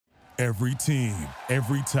Every team,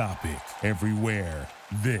 every topic, everywhere.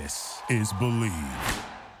 This is Believe.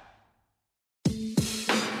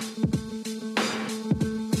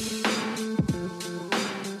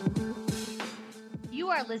 You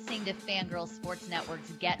are listening to Fangirl Sports Network's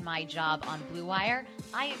Get My Job on Blue Wire.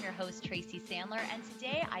 I am your host, Tracy Sandler, and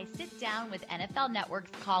today I sit down with NFL Network's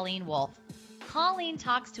Colleen Wolfe. Colleen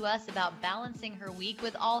talks to us about balancing her week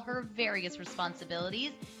with all her various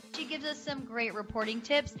responsibilities. She gives us some great reporting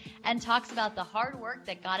tips and talks about the hard work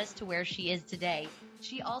that got us to where she is today.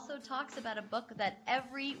 She also talks about a book that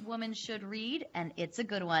every woman should read, and it's a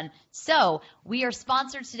good one. So we are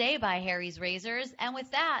sponsored today by Harry's Razors, and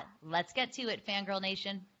with that, let's get to it, Fangirl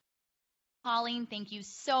Nation. Colleen, thank you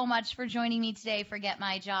so much for joining me today for Get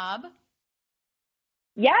My Job.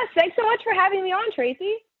 Yes, thanks so much for having me on,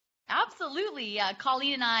 Tracy. Absolutely.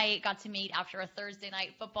 Colleen and I got to meet after a Thursday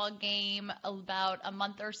night football game about a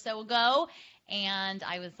month or so ago, and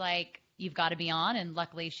I was like, you've got to be on, and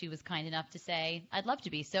luckily she was kind enough to say, I'd love to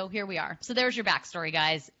be, so here we are. So there's your backstory,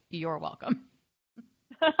 guys. You're welcome.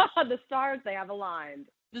 The stars, they have aligned.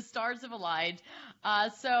 The stars have aligned.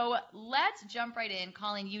 So let's jump right in.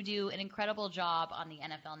 Colleen, you do an incredible job on the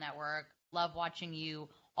NFL Network. Love watching you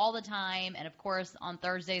all the time, and of course on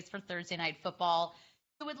Thursdays for Thursday Night Football.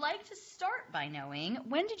 I would like to start by knowing,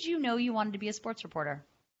 when did you know you wanted to be a sports reporter?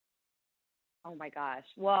 Oh my gosh.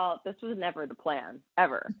 Well, this was never the plan,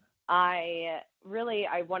 ever. I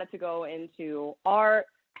wanted to go into art,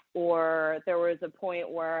 or there was a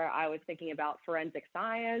point where I was thinking about forensic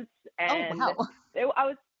science, and I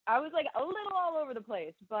was like a little all over the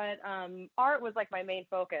place, but art was like my main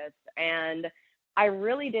focus, and I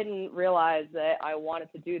really didn't realize that I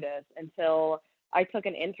wanted to do this until I took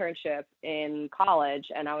an internship in college,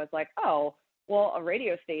 and I was like, oh, well, a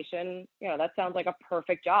radio station, that sounds like a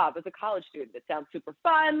perfect job as a college student. It sounds super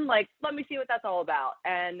fun. Like, let me see what that's all about.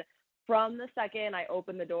 And from the second I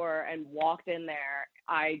opened the door and walked in there,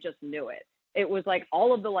 I just knew it. It was like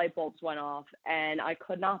all of the light bulbs went off, and I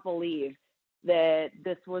could not believe that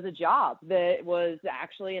this was a job, that was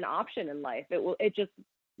actually an option in life. It just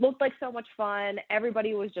looked like so much fun.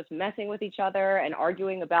 Everybody was just messing with each other and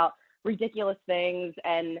arguing about ridiculous things,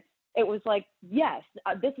 and it was like, yes,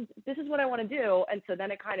 this is what I want to do. And so then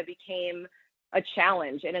it kind of became a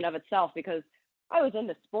challenge in and of itself, because I was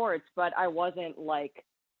into sports, but I wasn't like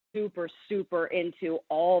super into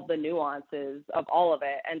all the nuances of all of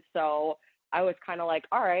it. And so I was kind of like,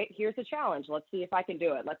 all right, here's a challenge. Let's see if I can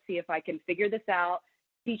do it. Let's see if I can figure this out,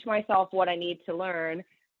 teach myself what I need to learn,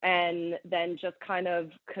 and then just kind of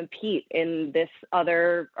compete in this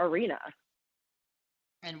other arena.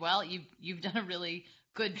 And well, you've done a really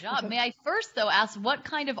good job. May I first, though, ask what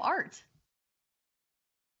kind of art?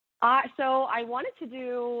 So I wanted to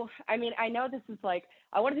do, I know this is like,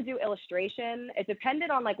 I wanted to do illustration. It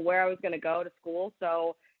depended on like where I was going to go to school.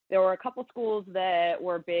 So there were a couple schools that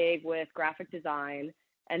were big with graphic design,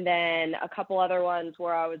 and then a couple other ones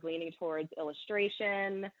where I was leaning towards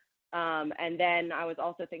illustration. And then I was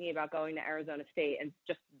also thinking about going to Arizona State and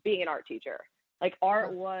just being an art teacher. Like,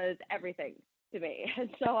 art was everything to me. And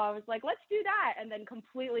so I was like, let's do that. And then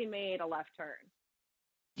completely made a left turn.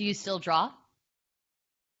 Do you still draw?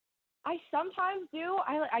 I sometimes do.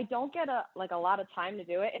 I don't get a lot of time to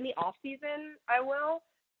do it. In the off season, I will.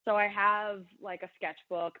 So I have like a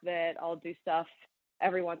sketchbook that I'll do stuff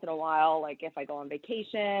every once in a while, like if I go on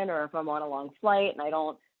vacation or if I'm on a long flight and I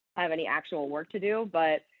don't have any actual work to do.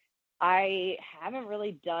 But I haven't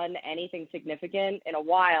really done anything significant in a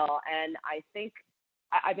while, and I think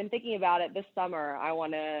I've been thinking about it this summer. I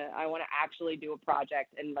want to actually do a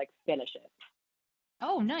project and like finish it.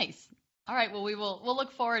 Oh, nice. All right. Well, we'll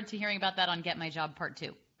look forward to hearing about that on Get My Job Part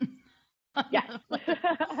 2. Yes.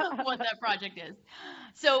 What that project is.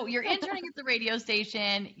 So you're interning at the radio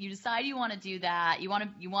station. You decide you want to do that. You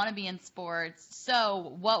want to be in sports.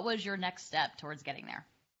 So what was your next step towards getting there?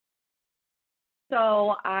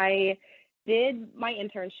 So I did my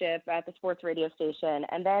internship at the sports radio station,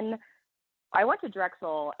 and then I went to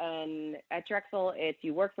Drexel, and at Drexel, it's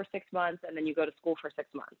you work for 6 months and then you go to school for 6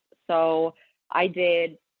 months. So I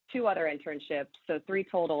did 2 other internships, so 3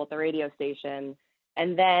 total at the radio station.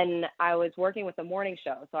 And then I was working with the morning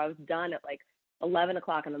show. So I was done at like 11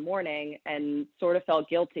 o'clock in the morning and sort of felt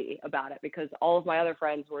guilty about it, because all of my other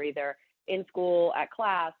friends were either in school at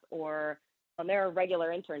class or on their regular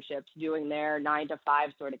internships doing their 9 to 5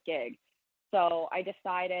 sort of gig. So I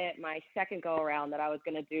decided my second go around that I was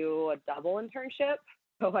going to do a double internship.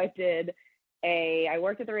 So I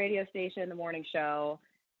worked at the radio station, the morning show,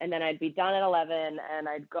 and then I'd be done at 11 and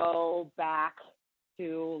I'd go back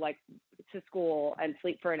to school and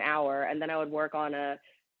sleep for an hour. And then I would work on a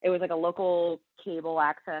It was like a local cable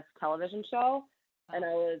access television show. And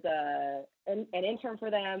I was an intern for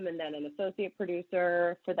them and then an associate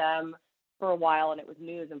producer for them for a while, and it was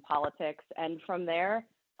news and politics. And from there,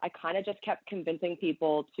 I kind of just kept convincing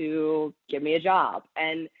people to give me a job.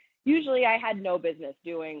 And usually I had no business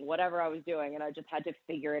doing whatever I was doing, and I just had to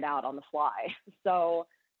figure it out on the fly. So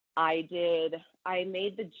I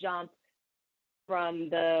made the jump from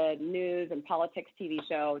the news and politics TV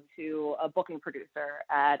show to a booking producer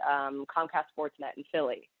at Comcast Sportsnet in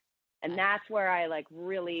Philly. And that's where I like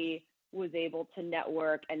really was able to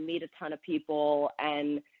network and meet a ton of people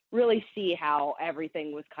and really see how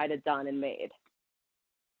everything was kind of done and made.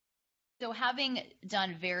 So having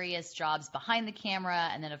done various jobs behind the camera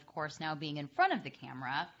and then, of course, now being in front of the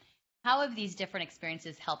camera, how have these different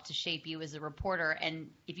experiences helped to shape you as a reporter? And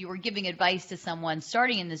if you were giving advice to someone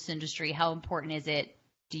starting in this industry, how important is it,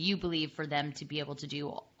 do you believe, for them to be able to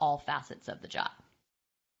do all facets of the job?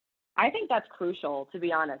 I think that's crucial, to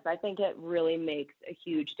be honest. I think it really makes a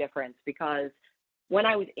huge difference because when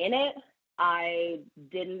I was in it, I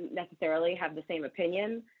didn't necessarily have the same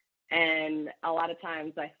opinion. And a lot of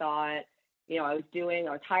times I thought, I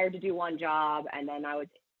was hired to do one job, and then I was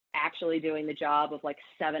actually doing the job of like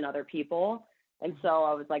 7 other people. And so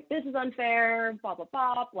I was like, this is unfair, blah, blah,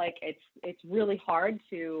 blah. Like it's really hard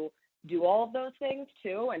to do all of those things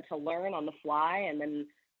too, and to learn on the fly and then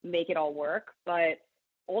make it all work. But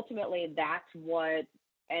ultimately, that's what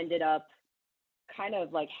ended up kind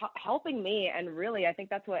of like helping me. And really, I think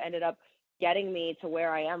that's what ended up getting me to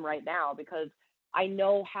where I am right now, because I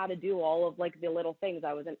know how to do all of like the little things.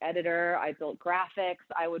 I was an editor. I built graphics.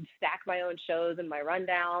 I would stack my own shows and my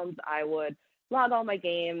rundowns. I would log all my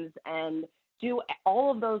games and do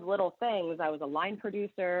all of those little things. I was a line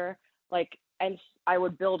producer, and I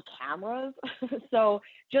would build cameras. So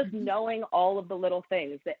just knowing all of the little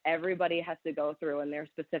things that everybody has to go through in their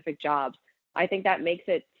specific jobs, I think that makes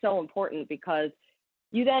it so important, because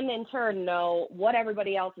you then in turn know what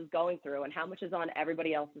everybody else is going through and how much is on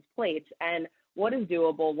everybody else's plates and what is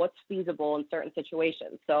doable, what's feasible in certain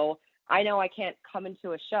situations. So I know I can't come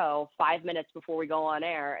into a show 5 minutes before we go on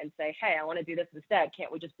air and say, hey, I want to do this instead.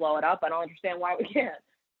 Can't we just blow it up? I don't understand why we can't.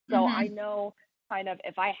 So I know kind of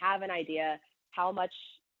if I have an idea, how much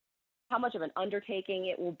of an undertaking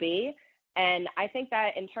it will be. And I think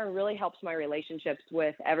that in turn really helps my relationships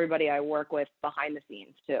with everybody I work with behind the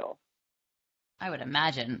scenes too. I would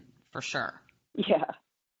imagine, for sure. Yeah,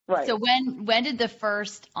 right. So when did the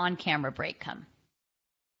first on-camera break come?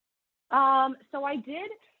 So I did,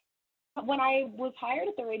 when I was hired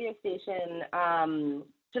at the radio station,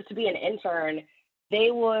 just to be an intern, they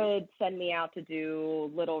would send me out to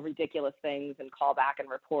do little ridiculous things and call back and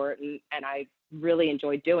report, and I really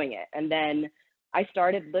enjoyed doing it. And then I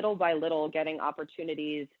started little by little getting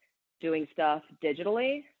opportunities doing stuff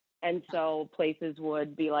digitally. And so places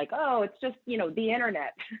would be like, oh, it's just, the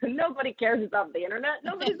internet. Nobody cares about the internet.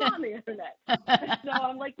 Nobody's on the internet. And so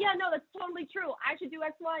I'm like, yeah, no, that's totally true. I should do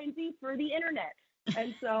X, Y, and Z for the internet.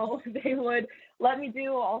 And so they would let me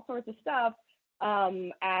do all sorts of stuff.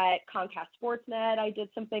 At Comcast Sportsnet, I did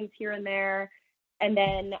some things here and there. And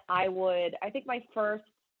then I think my first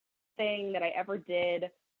thing that I ever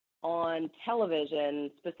did on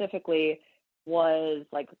television specifically was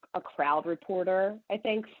like a crowd reporter, I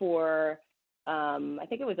think, for I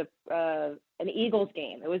think it was an Eagles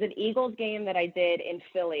game. It was an Eagles game that I did in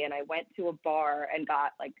Philly, and I went to a bar and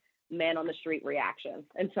got like man on the street reaction.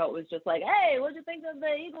 And so it was just like, hey, what'd you think of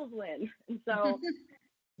the Eagles win? And so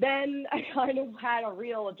then I kind of had a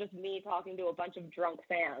reel of just me talking to a bunch of drunk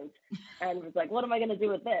fans and was like, what am I going to do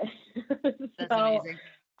with this? That's so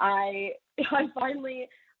amazing.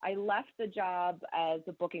 I left the job as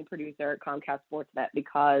a booking producer at Comcast Sportsnet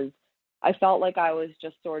because I felt like I was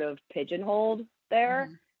just sort of pigeonholed there,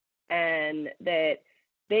 and that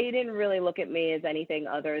they didn't really look at me as anything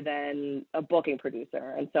other than a booking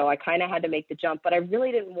producer. And so I kind of had to make the jump, but I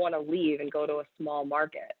really didn't want to leave and go to a small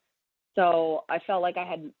market. So I felt like I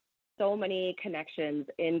had so many connections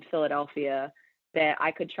in Philadelphia that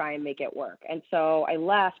I could try and make it work. And so I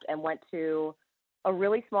left and went to a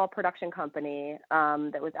really small production company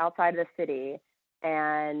that was outside of the city.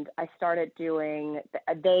 And I started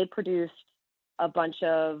they produced a bunch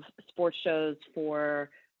of sports shows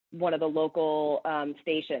for one of the local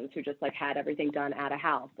stations who just like had everything done at a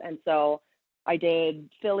house. And so I did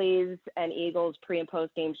Phillies and Eagles pre and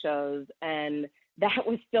post game shows, and that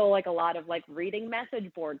was still like a lot of like reading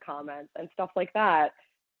message board comments and stuff like that.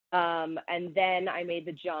 And then I made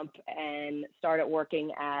the jump and started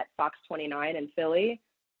working at Fox 29 in Philly.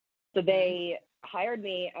 So they hired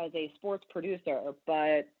me as a sports producer,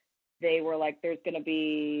 but they were like, there's going to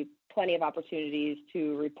be plenty of opportunities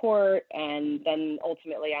to report, and then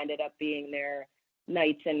ultimately I ended up being their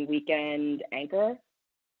nights and weekend anchor.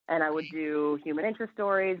 And I would do human interest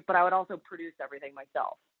stories, but I would also produce everything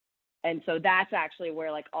myself. And so that's actually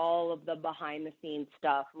where like all of the behind the scenes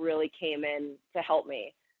stuff really came in to help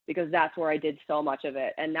me, because that's where I did so much of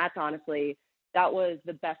it. And that's honestly, that was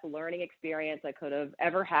the best learning experience I could have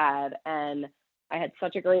ever had. And I had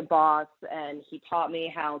such a great boss, and he taught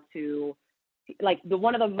me how to, like,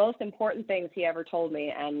 one of the most important things he ever told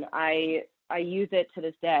me, and I use it to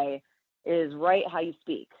this day, is write how you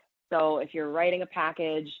speak. So if you're writing a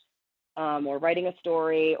package or writing a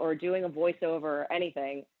story or doing a voiceover or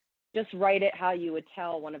anything, just write it how you would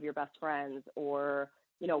tell one of your best friends, or,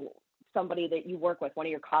 you know, somebody that you work with, one of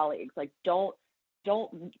your colleagues. Like, don't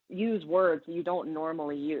use words that you don't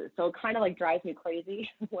normally use. So it kind of like drives me crazy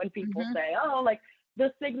when people say, oh, like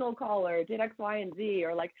the signal caller did X, Y, and Z,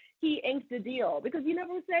 or like he inked a deal, because you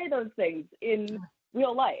never say those things in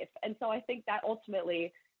real life. And so I think that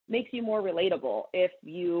ultimately makes you more relatable if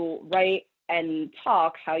you write and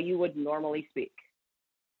talk how you would normally speak.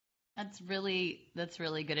 That's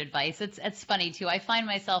really good advice. It's funny too. I find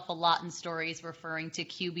myself a lot in stories referring to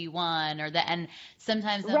QB1 and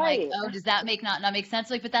sometimes I'm like, oh, does that not make sense?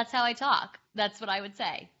 Like, but that's how I talk. That's what I would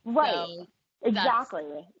say. Right. So exactly.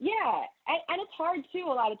 Yeah. And it's hard too,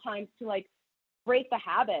 a lot of times, to like break the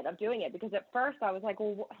habit of doing it, because at first I was like,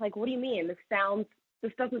 well, like, what do you mean? This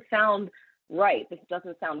doesn't sound right. This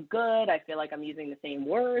doesn't sound good. I feel like I'm using the same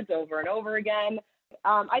words over and over again.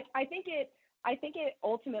 I think it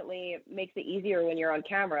ultimately makes it easier when you're on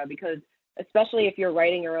camera, because especially if you're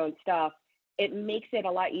writing your own stuff, it makes it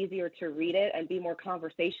a lot easier to read it and be more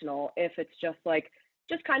conversational if it's just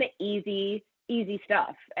kind of easy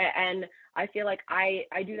stuff. And I feel like I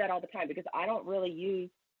do that all the time, because I don't really use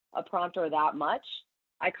a prompter that much.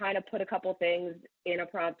 I kind of put a couple things in a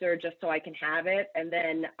prompter just so I can have it, and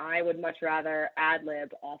then I would much rather ad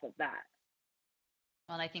lib off of that.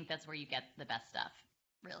 Well, I think that's where you get the best stuff,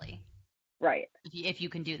 really. Right. If you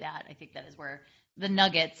can do that, I think that is where the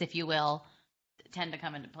nuggets, if you will, tend to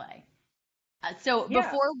come into play.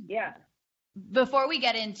 Before we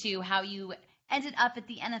get into how you ended up at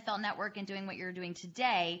the NFL Network and doing what you're doing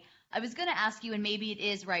today, I was going to ask you, and maybe it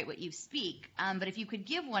is right what you speak, but if you could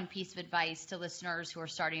give one piece of advice to listeners who are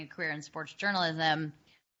starting a career in sports journalism,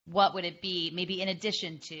 what would it be, maybe in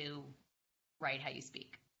addition to write how you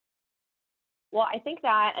speak? Well, I think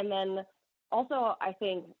that, and then also I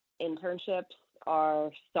think internships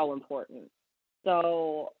are so important.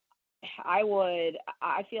 So I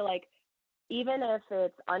feel like even if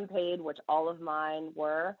it's unpaid, which all of mine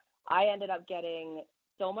were, I ended up getting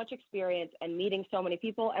so much experience and meeting so many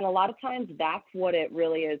people. And a lot of times that's what it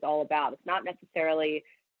really is all about. It's not necessarily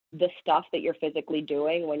the stuff that you're physically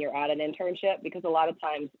doing when you're at an internship, because a lot of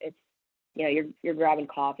times it's, you know, you're grabbing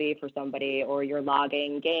coffee for somebody, or you're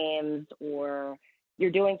logging games, or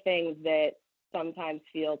you're doing things that sometimes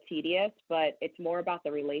feel tedious, but it's more about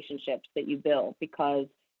the relationships that you build, because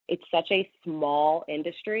it's such a small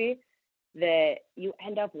industry that you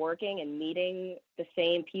end up working and meeting the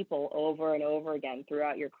same people over and over again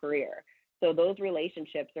throughout your career. So those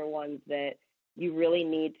relationships are ones that you really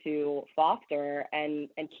need to foster and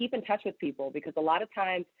keep in touch with people, because a lot of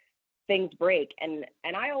times things break. And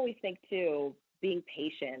I always think too, being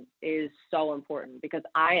patient is so important, because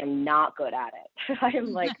I am not good at it. I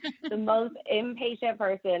am like the most impatient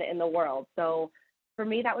person in the world. So for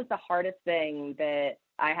me, that was the hardest thing that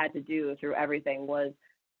I had to do through everything, was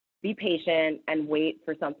be patient and wait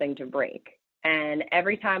for something to break. And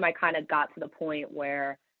every time I kind of got to the point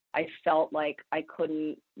where I felt like I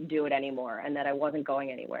couldn't do it anymore and that I wasn't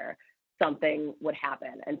going anywhere, something would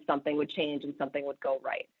happen and something would change and something would go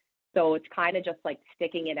right. So it's kind of just like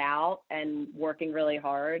sticking it out and working really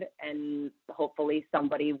hard, and hopefully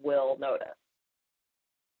somebody will notice.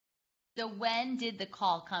 So when did the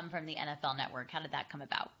call come from the NFL Network? How did that come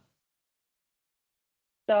about?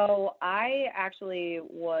 So I actually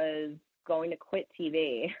was going to quit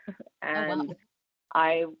TV, and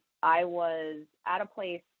I was at a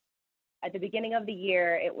place at the beginning of the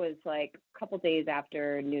year. It was like a couple days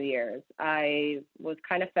after New Year's. I was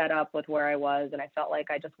kind of fed up with where I was, and I felt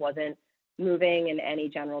like I just wasn't moving in any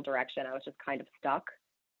general direction. I was just kind of stuck.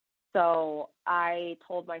 So I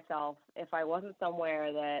told myself, if I wasn't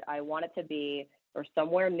somewhere that I wanted to be, or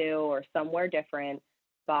somewhere new or somewhere different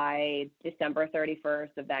by December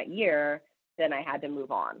 31st of that year, then I had to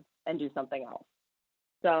move on and do something else.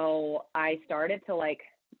 So I started to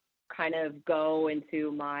kind of go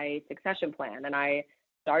into my succession plan, and I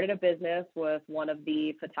started a business with one of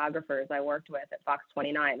the photographers I worked with at Fox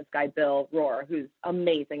 29, this guy Bill Rohr, who's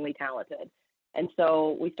amazingly talented. And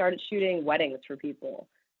so we started shooting weddings for people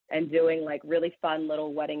and doing like really fun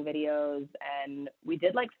little wedding videos. And we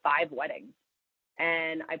did like 5 weddings.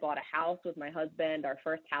 And I bought a house with my husband, our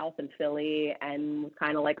first house in Philly, and was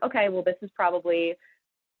kind of like, okay, well, this is probably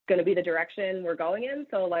going to be the direction we're going in.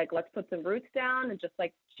 So like, let's put some roots down and just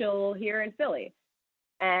like chill here in Philly.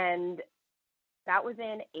 And that was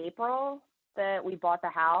in April that we bought the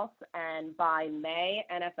house. And by May,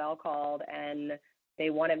 NFL called and they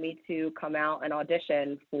wanted me to come out and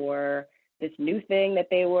audition for this new thing that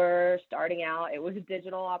they were starting out. It was a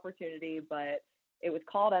digital opportunity, but it was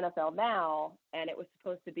called NFL Now, and it was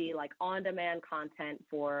supposed to be like on-demand content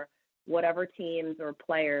for whatever teams or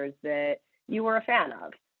players that you were a fan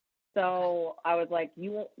of. So I was like,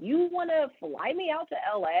 you want to fly me out to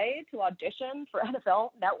LA to audition for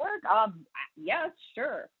NFL Network? Yes,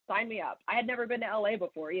 sure. Sign me up. I had never been to LA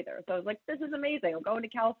before either. So I was like, this is amazing. I'm going to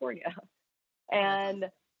California. And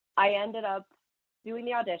I ended up doing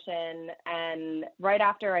the audition, and right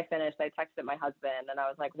after I finished, I texted my husband, and I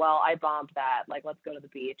was like, well, I bombed that. Like, let's go to the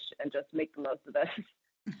beach and just make the most of this.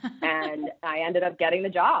 And I ended up getting the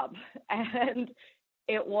job. And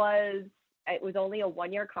it was only a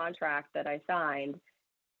 1-year contract that I signed.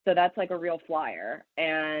 So that's like a real flyer.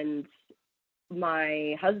 And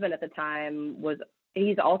my husband at the time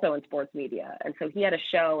he's also in sports media. And so he had a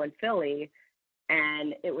show in Philly,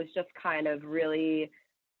 and it was just kind of really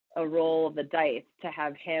a roll of the dice to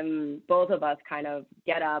have both of us kind of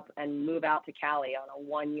get up and move out to Cali on a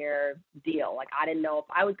 1-year deal. Like, I didn't know if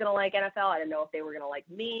I was going to like NFL. I didn't know if they were going to like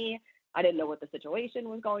me. I didn't know what the situation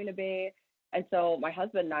was going to be. And so my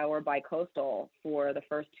husband and I were bi-coastal for the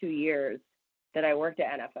first 2 years that I worked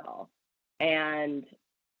at NFL. And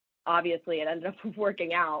obviously it ended up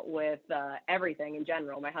working out with everything in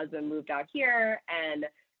general. My husband moved out here, and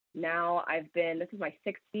now this is my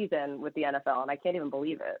 6th season with the NFL, and I can't even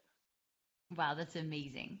believe it. Wow, that's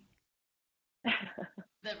amazing. That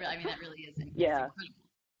really is incredible. Yeah.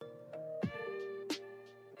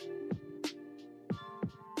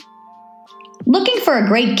 Looking for a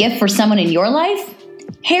great gift for someone in your life?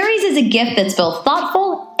 Harry's is a gift that's both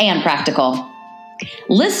thoughtful and practical.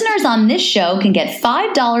 Listeners on this show can get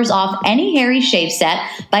 $5 off any Harry's shave set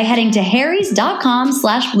by heading to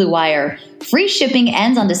harrys.com/bluewire. Free shipping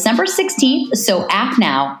ends on December 16th, so act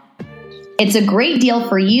now. It's a great deal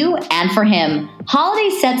for you and for him.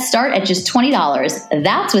 Holiday sets start at just $20.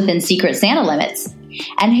 That's within Secret Santa limits.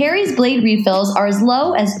 And Harry's blade refills are as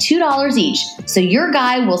low as $2 each, so your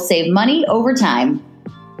guy will save money over time.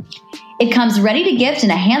 It comes ready to gift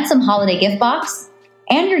in a handsome holiday gift box,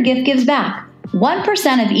 and your gift gives back.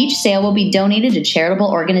 1% of each sale will be donated to charitable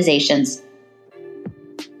organizations.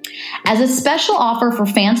 As a special offer for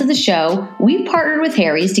fans of the show, we've partnered with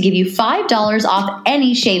Harry's to give you $5 off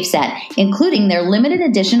any shave set, including their limited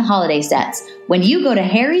edition holiday sets, when you go to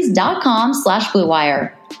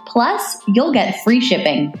harrys.com/bluewire. Plus, you'll get free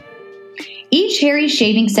shipping. Each Harry's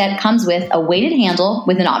shaving set comes with a weighted handle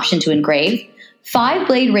with an option to engrave,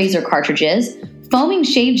 5-blade razor cartridges, foaming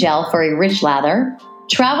shave gel for a rich lather,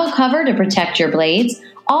 travel cover to protect your blades,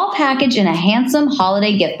 all packaged in a handsome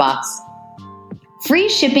holiday gift box. Free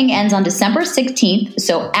shipping ends on December 16th,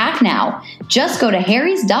 so act now. Just go to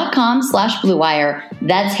harrys.com/bluewire.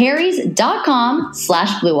 That's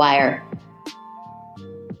harrys.com/bluewire.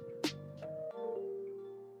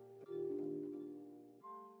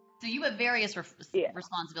 So you have various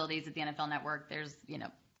responsibilities at the NFL Network. There's,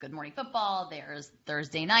 Good Morning Football. There's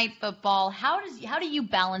Thursday Night Football. How do you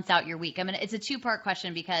balance out your week? It's a 2-part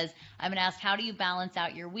question, because I'm going to ask, how do you balance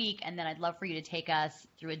out your week? And then I'd love for you to take us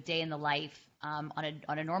through a day in the life on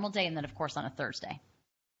a normal day, and then of course on a Thursday.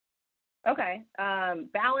 Okay.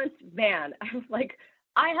 Balance, man.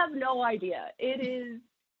 I have no idea. It is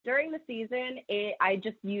during the season. I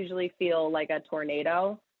just usually feel like a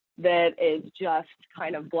tornado that is just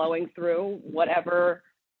kind of blowing through whatever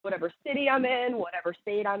city I'm in, whatever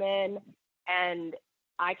state I'm in. And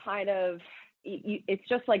I it's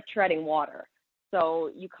just like treading water.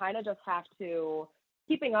 So you kind of just have to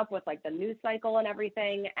keeping up with like the news cycle and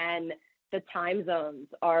everything. And the time zones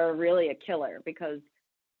are really a killer, because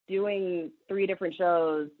doing 3 different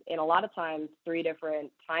shows in a lot of times 3 different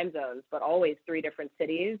time zones, but always 3 different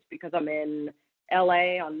cities, because I'm in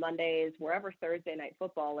LA on Mondays, wherever Thursday Night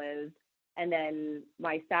Football is. And then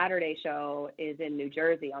my Saturday show is in New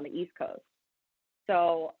Jersey on the East Coast.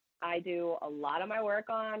 So I do a lot of my work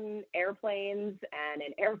on airplanes and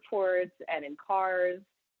in airports and in cars.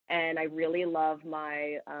 And I really love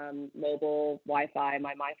my mobile Wi-Fi,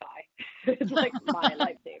 my MiFi. It's like my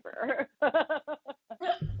lifesaver.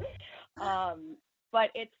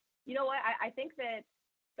 But it's, I think that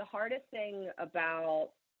the hardest thing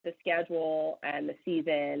about the schedule and the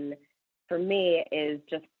season for me is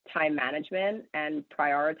just time management and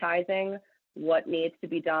prioritizing what needs to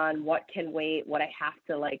be done, what can wait, what I have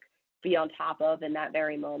to like be on top of in that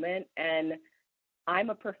very moment. And I'm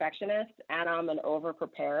a perfectionist and I'm an over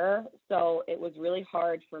preparer. So it was really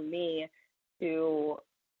hard for me to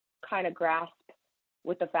kind of grasp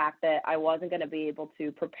with the fact that I wasn't going to be able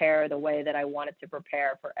to prepare the way that I wanted to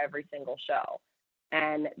prepare for every single show.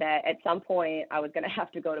 And that at some point I was going to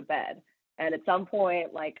have to go to bed. And at some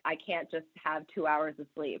point, like, I can't just have 2 hours of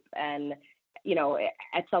sleep. And, you know,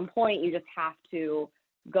 at some point you just have to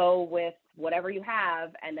go with whatever you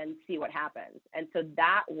have and then see what happens. And so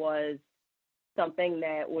that was something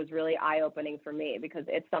that was really eye-opening for me, because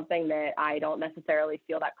it's something that I don't necessarily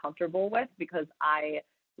feel that comfortable with, because I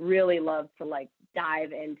really love to like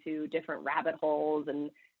dive into different rabbit holes,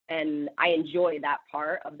 and I enjoy that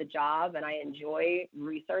part of the job, and I enjoy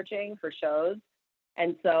researching for shows.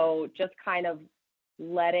 And so just kind of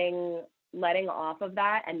letting off of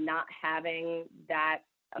that and not having that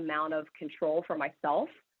amount of control for myself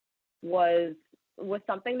was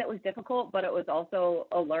something that was difficult, but it was also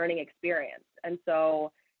a learning experience. And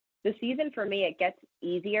so the season for me, it gets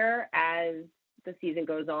easier as the season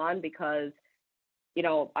goes on, because, you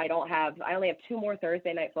know, I only have 2 more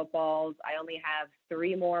Thursday night footballs. I only have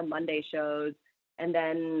 3 more Monday shows. And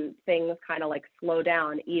then things kind of like slow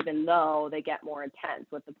down, even though they get more intense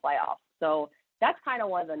with the playoffs. So that's kind of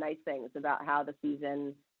one of the nice things about how the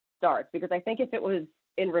season starts, because I think if it was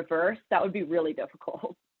in reverse, that would be really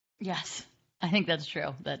difficult. Yes, I think that's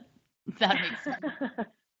true. That makes sense.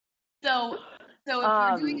 So if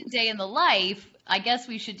we're doing a day in the life, I guess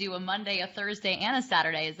we should do a Monday, a Thursday, and a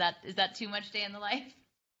Saturday. Is that too much day in the life?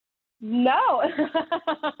 No.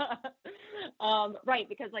 Right,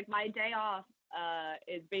 because like my day off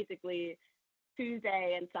is basically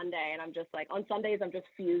Tuesday and Sunday, and I'm just like, on Sundays I'm just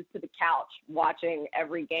fused to the couch watching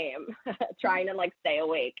every game, trying to like stay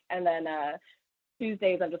awake, and then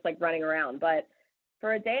Tuesdays I'm just like running around. But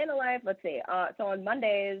for a day in the life, let's see. So on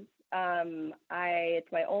Mondays,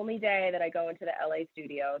 it's my only day that I go into the LA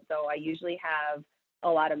studio. So I usually have a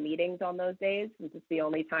lot of meetings on those days, since it's the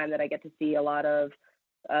only time that I get to see a lot of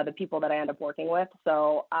the people that I end up working with.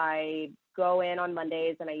 So I go in on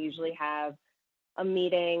Mondays, and I usually have a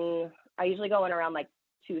meeting. I usually go in around like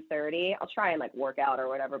 2:30. I'll try and like work out or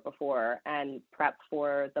whatever before and prep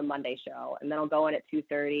for the Monday show. And then I'll go in at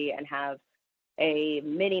 2:30 and have a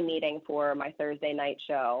mini meeting for my Thursday night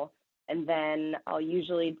show. And then I'll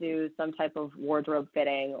usually do some type of wardrobe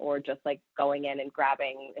fitting, or just like going in and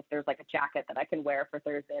grabbing, if there's like a jacket that I can wear for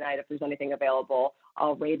Thursday night, if there's anything available,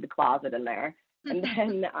 I'll raid the closet in there. And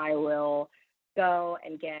then I will go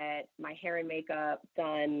and get my hair and makeup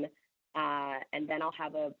done. And then I'll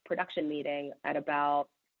have a production meeting at about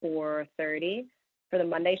 4:30 for the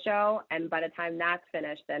Monday show. And by the time that's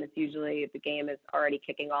finished, then it's usually the game is already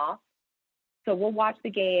kicking off. So we'll watch the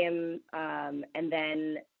game, and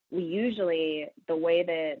then we usually, the way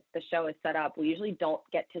that the show is set up, we usually don't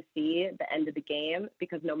get to see the end of the game,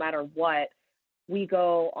 because no matter what, we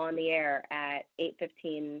go on the air at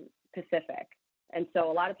 8:15 Pacific. And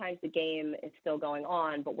so a lot of times the game is still going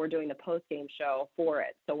on, but we're doing the post-game show for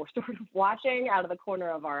it. So we're sort of watching out of the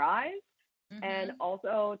corner of our eyes, and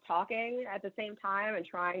also talking at the same time and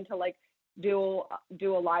trying to like do a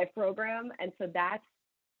live program. And so that's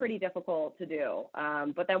pretty difficult to do.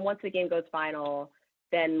 But then once the game goes final,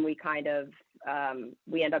 then we kind of,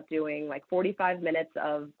 we end up doing like 45 minutes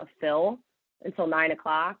of a fill until 9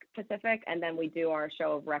 o'clock Pacific. And then we do our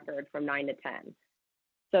show of record from 9 to 10.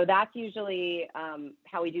 So that's usually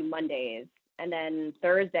how we do Mondays. And then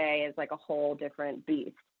Thursday is like a whole different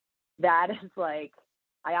beast. That is like,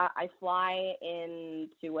 I fly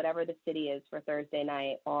into whatever the city is for Thursday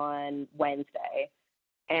night on Wednesday.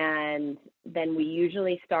 And then we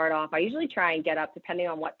usually start off, I usually try and get up, depending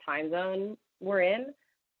on what time zone we're in,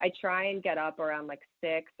 I try and get up around like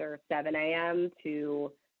 6 or 7 a.m.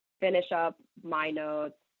 to finish up my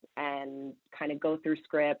notes and kind of go through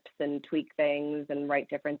scripts and tweak things and write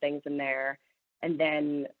different things in there. And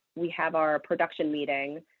then we have our production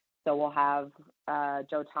meeting. So we'll have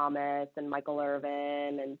Joe Thomas and Michael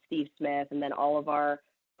Irvin and Steve Smith, and then all of our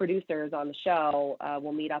producers on the show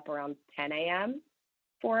will meet up around 10 a.m.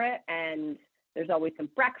 for it. And there's always some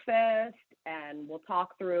breakfast, and we'll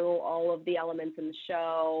talk through all of the elements in the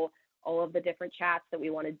show, all of the different chats that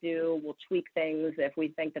we want to do. We'll tweak things if we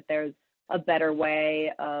think that there's a better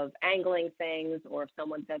way of angling things, or if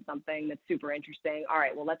someone said something that's super interesting. All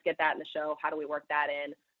right, well, let's get that in the show. How do we work that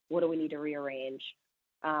in? What do we need to rearrange?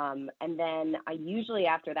 And then I usually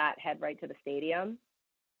after that head right to the stadium.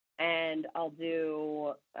 and I'll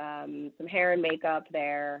do some hair and makeup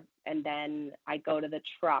there, and then I go to the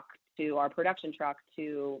truck, to our production truck,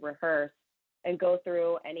 to rehearse and go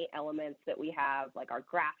through any elements that we have, like our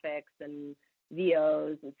graphics and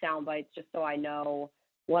VOs and sound bites, just so I know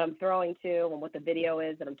what I'm throwing to and what the video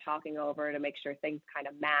is that I'm talking over, to make sure things kind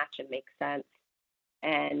of match and make sense.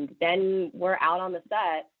 And then we're out on the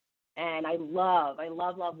set, and I love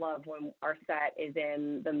when our set is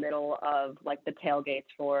in the middle of like the tailgates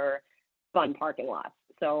for fun parking lots.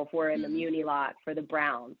 So if we're in the Muni lot for the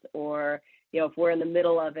Browns, or, you know, if we're in the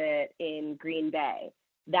middle of it in Green Bay,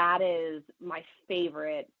 that is my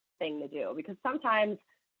favorite thing to do, because sometimes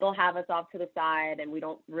they'll have us off to the side and we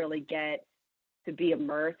don't really get to be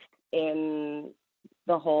immersed in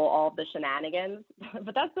all of the shenanigans.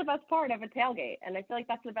 But that's the best part of a tailgate. And I feel like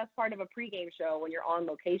that's the best part of a pregame show when you're on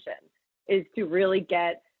location, is to really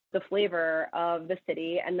get the flavor of the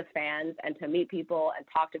city and the fans, and to meet people and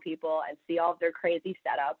talk to people and see all of their crazy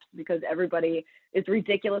setups, because everybody is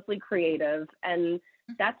ridiculously creative. And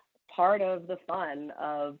that's part of the fun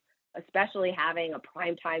of especially having a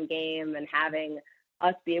primetime game and having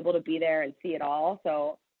us be able to be there and see it all.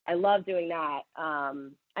 So I love doing that.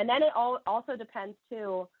 And then it also depends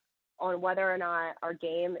too on whether or not our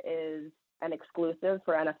game is an exclusive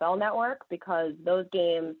for NFL Network, because those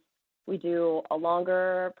games, we do a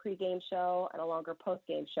longer pregame show and a longer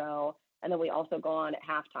postgame show, and then we also go on at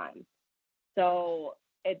halftime. So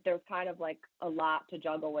there's kind of like a lot to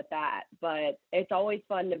juggle with that, but it's always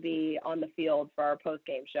fun to be on the field for our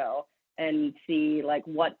postgame show and see like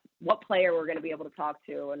what player we're going to be able to talk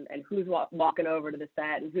to, and who's walking over to the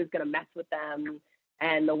set and who's going to mess with them,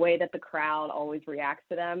 and the way that the crowd always reacts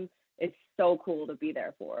to them. It's so cool to be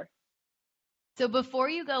there for. So before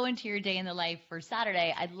you go into your day in the life for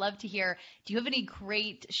Saturday, I'd love to hear, do you have any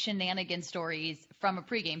great shenanigan stories from a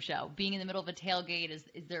pregame show? Being in the middle of a tailgate, is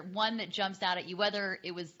there one that jumps out at you, whether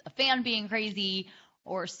it was a fan being crazy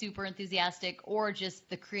or super enthusiastic, or just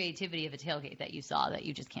the creativity of a tailgate that you saw that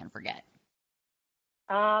you just can't forget?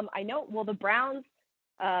 I know, well, the Browns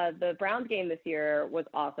game this year was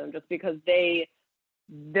awesome, just because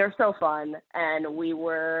they're so fun, and we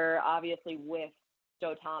were obviously with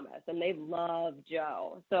Joe Thomas, and they love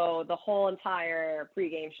Joe. So the whole entire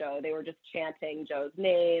pregame show, they were just chanting Joe's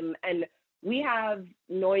name. And we have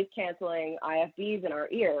noise canceling IFBs in our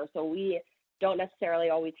ear, so we don't necessarily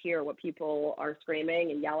always hear what people are screaming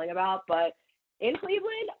and yelling about. But in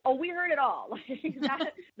Cleveland, we heard it all.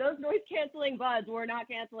 Those noise canceling buds were not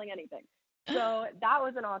canceling anything. So that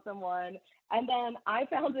was an awesome one. And then I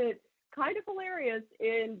found it kind of hilarious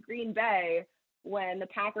in Green Bay, when the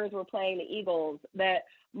Packers were playing the Eagles, that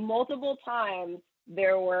multiple times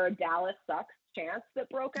there were Dallas sucks chants that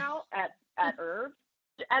broke out at Irv.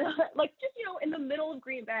 And like, just, you know, in the middle of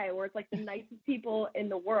Green Bay, where it's like the nicest people in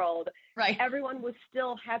the world, right, everyone was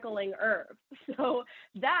still heckling Irv. So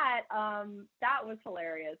that was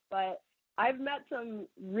hilarious. But I've met some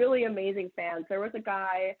really amazing fans. There was a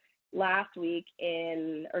guy last week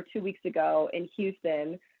 2 weeks ago in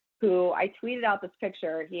Houston who I tweeted out this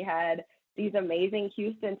picture. He had these amazing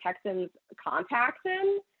Houston Texans contacts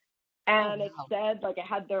in, and it said, like, it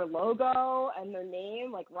had their logo and their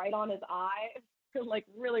name, like, right on his eye. Like,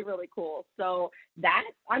 really, really cool. So that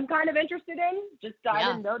I'm kind of interested in. Just I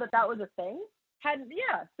didn't know that was a thing.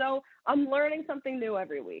 So I'm learning something new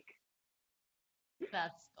every week.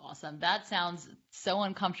 That's awesome. That sounds so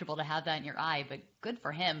uncomfortable to have that in your eye, but good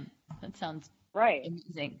for him. That sounds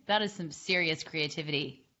amazing. That is some serious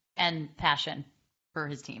creativity and passion for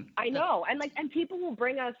his team. I know. And people will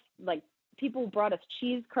bring us, like, people brought us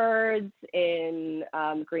cheese curds in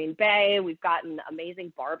Green Bay. We've gotten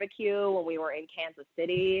amazing barbecue when we were in Kansas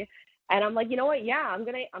City. And I'm like, you know what? Yeah, I'm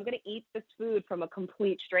gonna eat this food from a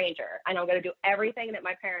complete stranger. And I'm gonna do everything that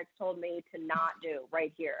my parents told me to not do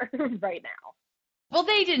right here, right now. Well,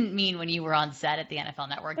 they didn't mean when you were on set at the NFL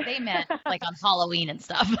Network. They meant like on Halloween and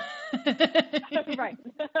stuff. Right.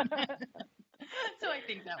 So I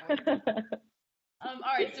think that works. All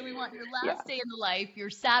right, so we want your last day in the life,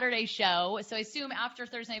 your Saturday show. So I assume after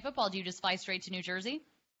Thursday Night Football, do you just fly straight to New Jersey?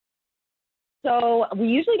 So we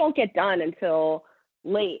usually don't get done until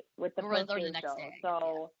late with the post-game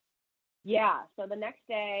show. Day. So the next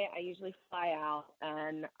day I usually fly out,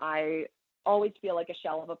 and I always feel like a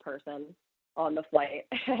shell of a person on the flight.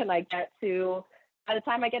 And by the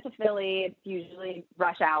time I get to Philly, it's usually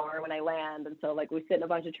rush hour when I land. And so, like, we sit in a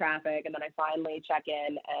bunch of traffic, and then I finally check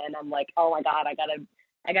in, and I'm like, oh my God, I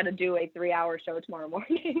gotta do a 3-hour show tomorrow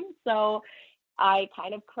morning. So I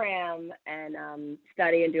kind of cram and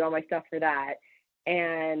study and do all my stuff for that.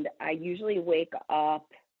 And I usually wake up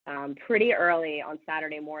pretty early on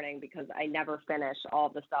Saturday morning because I never finish all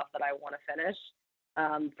of the stuff that I want to finish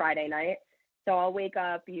Friday night. So I'll wake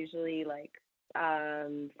up usually like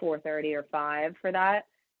 4:30 or 5 for that,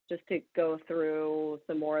 just to go through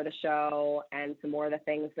some more of the show and some more of the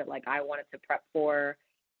things that like I wanted to prep for.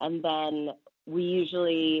 And then I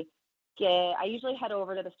usually head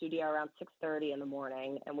over to the studio around 6:30 in the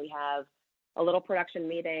morning, and we have a little production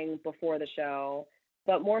meeting before the show,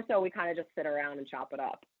 but more so we kind of just sit around and chop it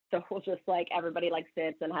up. So we'll just like, everybody like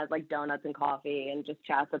sits and has like donuts and coffee and just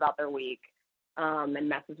chats about their week, and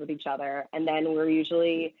messes with each other. And then we're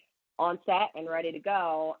usually on set and ready to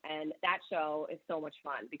go. And that show is so much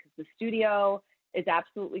fun because the studio is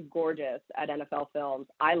absolutely gorgeous at NFL Films.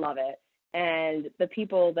 I love it. And the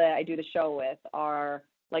people that I do the show with are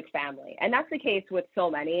like family. And that's the case with so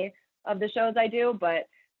many of the shows I do, but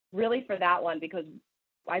really for that one, because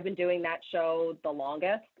I've been doing that show the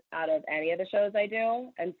longest out of any of the shows I do.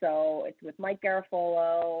 And so it's with Mike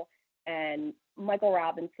Garafolo and Michael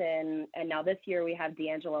Robinson. And now this year we have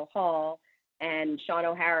D'Angelo Hall and Sean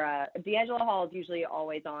O'Hara. D'Angelo Hall is usually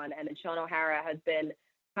always on. And then Sean O'Hara has been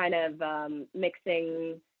kind of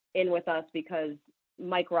mixing in with us because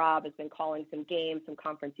Mike Robb has been calling some games, some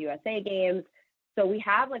Conference USA games. So we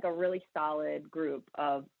have like a really solid group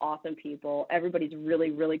of awesome people. Everybody's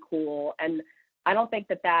really, really cool. And I don't think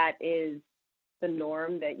that is the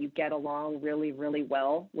norm, that you get along really, really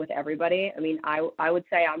well with everybody. I mean, I would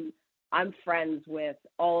say I'm friends with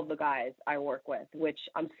all of the guys I work with, which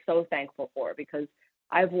I'm so thankful for, because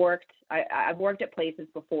I've worked at places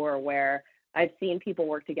before where I've seen people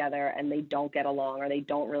work together and they don't get along or they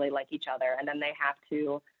don't really like each other, and then they have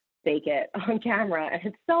to fake it on camera, and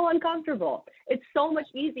it's so uncomfortable. It's so much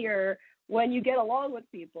easier when you get along with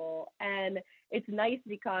people, and it's nice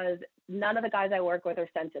because none of the guys I work with are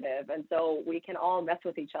sensitive, and so we can all mess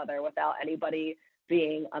with each other without anybody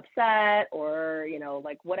being upset or, you know,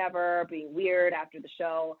 like whatever, being weird after the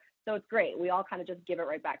show. So it's great. We all kind of just give it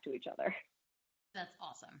right back to each other. That's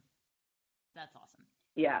awesome.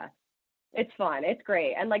 Yeah, it's fun. It's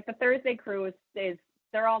great. And like the Thursday crew is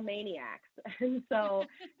they're all maniacs. And so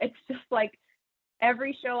it's just like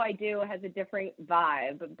every show I do has a different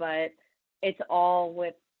vibe, but it's all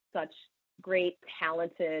with such great,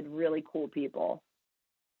 talented, really cool people.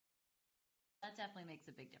 That definitely makes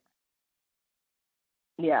a big difference.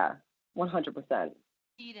 Yeah, 100%.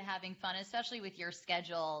 Key to having fun, especially with your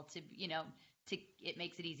schedule, it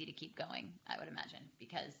makes it easy to keep going, I would imagine,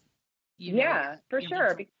 because you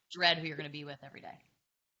dread who you're going to be with every day.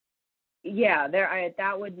 Yeah,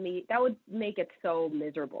 that would make it so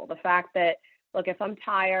miserable. The fact that, look, if I'm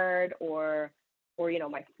tired or you know,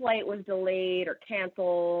 my flight was delayed or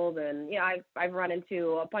canceled, and you know, I've run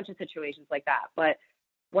into a bunch of situations like that. But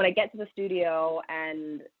when I get to the studio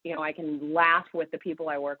and you know, I can laugh with the people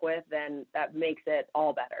I work with, then that makes it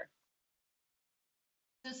all better.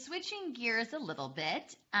 So switching gears a little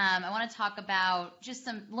bit, I want to talk about just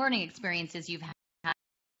some learning experiences you've had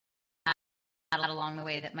along the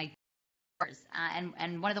way that might.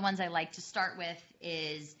 And one of the ones I like to start with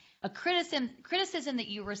is a criticism that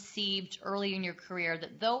you received early in your career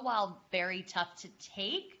that, though while very tough to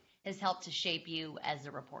take, has helped to shape you as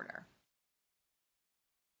a reporter.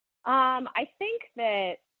 I think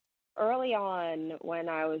that early on, when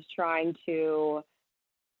I was trying to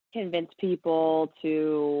convince people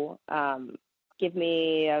to give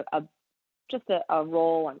me a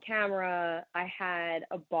role on camera, I had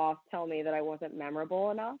a boss tell me that I wasn't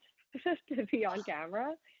memorable enough to be on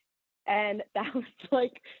camera. And that was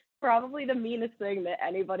like probably the meanest thing that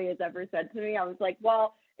anybody has ever said to me. I was like,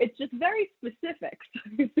 well, it's just very specific,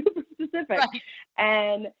 super specific. Right.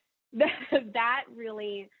 And that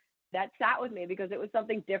sat with me because it was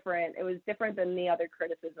something different. It was different than the other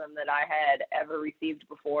criticism that I had ever received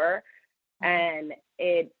before. And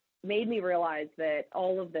it made me realize that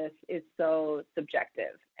all of this is so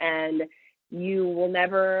subjective, and you will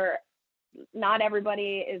never, not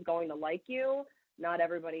everybody is going to like you. Not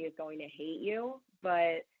everybody is going to hate you,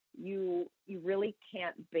 but you really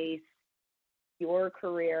can't base your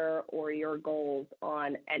career or your goals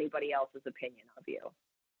on anybody else's opinion of you.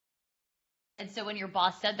 And so when your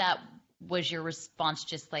boss said that, was your response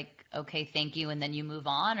just like, okay, thank you, and then you move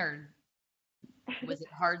on, or was it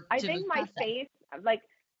hard to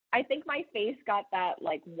I think my face got that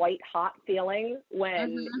like white hot feeling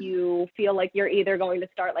when you feel like you're either going to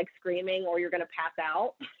start like screaming or you're going to pass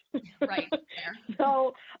out. Right. Fair.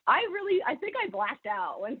 So I think I blacked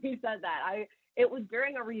out when he said that. It was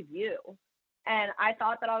during a review, and I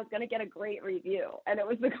thought that I was going to get a great review, and it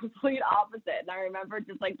was the complete opposite. And I remember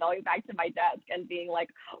just like going back to my desk and being like,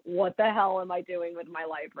 what the hell am I doing with my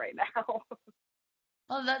life right now?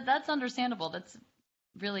 Well, that's understandable. That's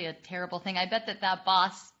really a terrible thing. I bet that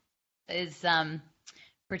boss is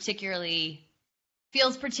particularly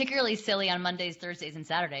feels particularly silly on Mondays, Thursdays, and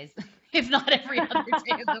Saturdays, if not every other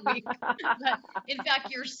day of the week. But in fact,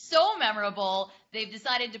 you're so memorable, they've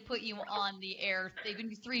decided to put you on the air. They've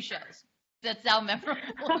been 3 shows. That's how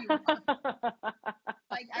memorable you are.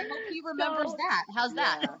 I hope he remembers that. How's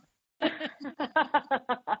that?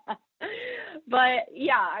 But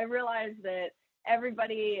yeah, I realized that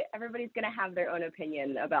everybody's going to have their own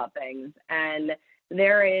opinion about things. And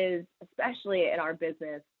there is, especially in our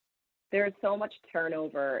business, there's so much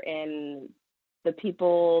turnover in the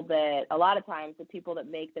people that, a lot of times, the people that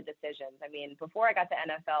make the decisions. I mean, before I got to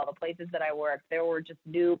NFL, the places that I worked, there were just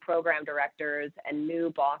new program directors and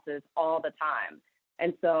new bosses all the time.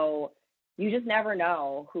 And so you just never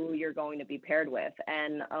know who you're going to be paired with.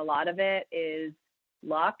 And a lot of it is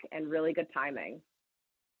luck and really good timing.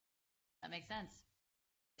 That makes sense.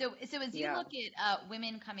 So as you look at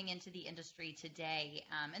women coming into the industry today,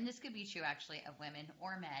 and this could be true actually of women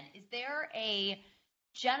or men, is there a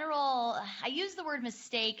general, I use the word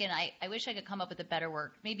mistake, and I wish I could come up with a better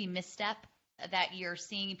word, maybe misstep that you're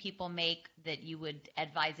seeing people make that you would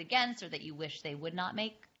advise against or that you wish they would not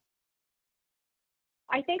make?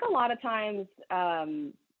 I think a lot of times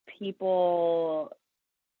people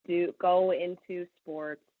do go into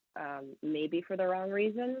sports maybe for the wrong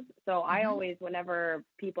reasons. So I always, whenever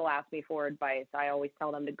people ask me for advice, I always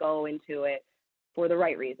tell them to go into it for the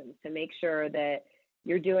right reasons, to make sure that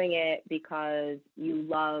you're doing it because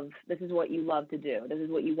this is what you love to do. This is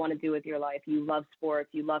what you want to do with your life. You love sports.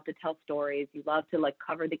 You love to tell stories. You love to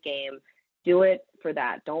cover the game. Do it for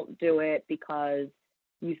that. Don't do it because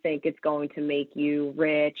you think it's going to make you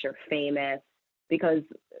rich or famous, because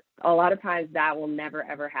a lot of times that will never,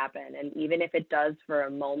 ever happen. And even if it does for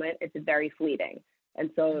a moment, it's very fleeting.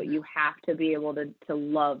 And so you have to be able to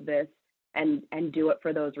love this and do it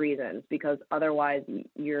for those reasons, because otherwise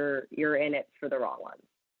you're in it for the wrong ones.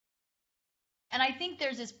 And I think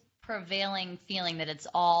there's this prevailing feeling that it's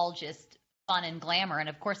all just fun and glamour. And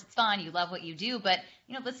of course it's fun. You love what you do. But,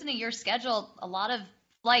 listen to your schedule, a lot of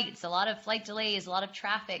flights, a lot of flight delays, a lot of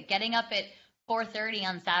traffic, getting up at 4:30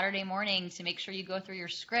 on Saturday morning to make sure you go through your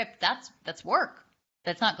script. That's work.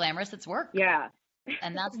 That's not glamorous. It's work. Yeah.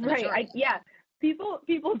 And that's the right. People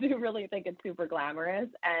do really think it's super glamorous.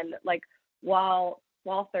 And while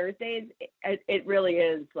Thursdays, it really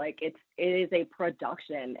is it is a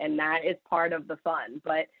production, and that is part of the fun.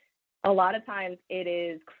 But a lot of times it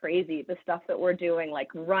is crazy, the stuff that we're doing,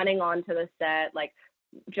 running onto the set,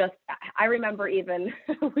 I remember even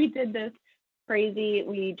we did this crazy,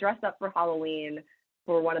 we dressed up for Halloween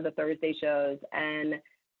for one of the Thursday shows, and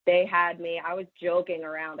they had me, I was joking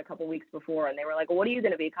around a couple weeks before, and they were like, what are you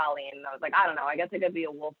going to be, Colleen? And I was like, I don't know, I guess I could be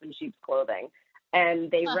a wolf in sheep's clothing.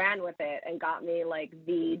 And they ran with it and got me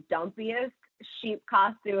the dumpiest sheep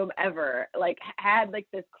costume ever. Had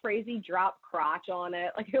this crazy drop crotch on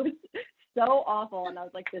it. It was so awful. And I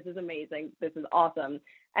was like, this is amazing. This is awesome.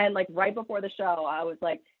 And right before the show, I was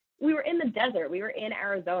we were in the desert. We were in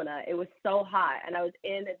Arizona. It was so hot. And I was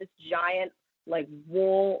in this giant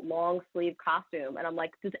wool long sleeve costume. And I'm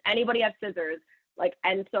like, does anybody have scissors?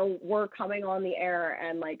 And so we're coming on the air,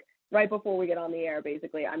 and right before we get on the air,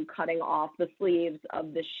 basically, I'm cutting off the sleeves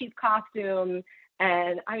of the sheep costume.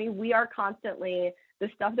 And I mean, we are constantly, the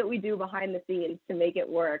stuff that we do behind the scenes to make it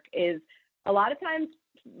work is a lot of times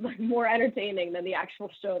more entertaining than the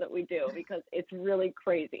actual show that we do, because it's really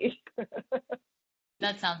crazy.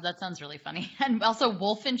 That sounds really funny. And also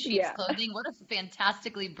wolf in sheep's clothing. What a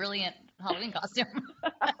fantastically brilliant Halloween costume.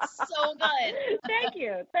 That's so good. Thank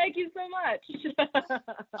you. Thank you so much.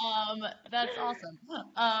 That's awesome.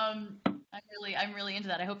 I'm really into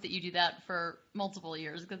that. I hope that you do that for multiple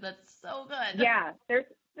years, because that's so good. Yeah. There's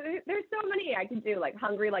so many I can do,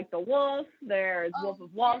 Hungry Like the Wolf. There's Wolf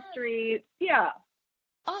of Wall Street. Yeah.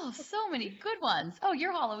 Oh, so many good ones. Oh,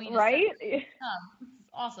 your Halloween is right? So this is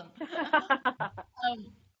awesome.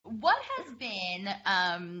 What has been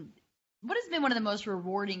one of the most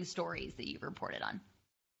rewarding stories that you've reported on?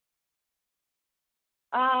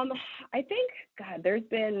 I think, God, there's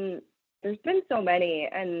been so many,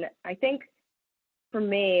 and I think for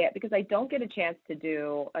me, because I don't get a chance to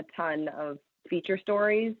do a ton of feature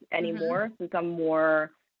stories anymore, since I'm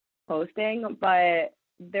more hosting, but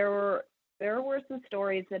there were some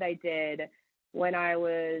stories that I did when I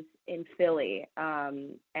was in Philly,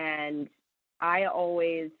 and I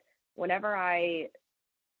always, whenever I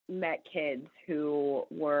met kids who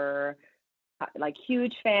were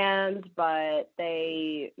huge fans, but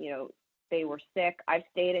they were sick, I've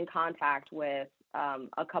stayed in contact with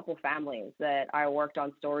a couple families that I worked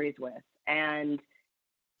on stories with, and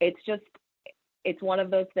it's one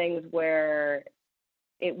of those things where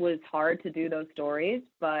it was hard to do those stories,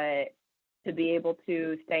 but to be able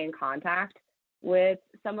to stay in contact with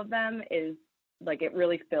some of them is like, it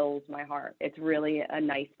really fills my heart. It's really a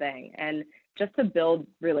nice thing. And just to build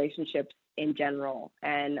relationships in general.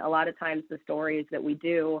 And a lot of times the stories that we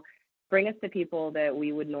do bring us to people that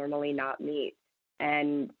we would normally not meet.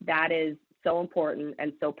 And that is so important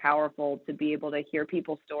and so powerful, to be able to hear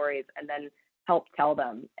people's stories and then help tell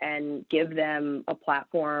them and give them a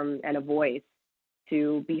platform and a voice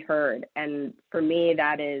to be heard. And for me,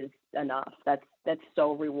 that is enough. That's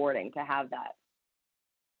so rewarding to have that.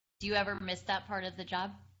 Do you ever miss that part of the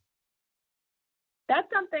job? That's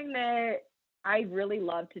something that I really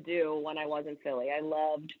loved to do when I was in Philly. I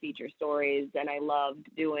loved feature stories, and I loved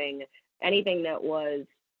doing anything that was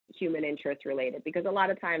human interest related, because a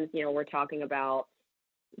lot of times, we're talking about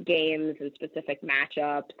games and specific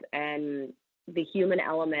matchups, and the human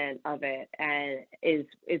element of it and is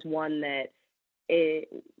one that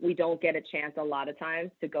we don't get a chance a lot of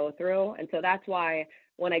times to go through. And so that's why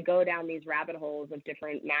when I go down these rabbit holes of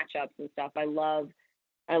different matchups and stuff, I love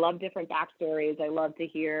different backstories. I love to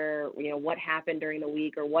hear, what happened during the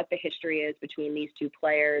week or what the history is between these two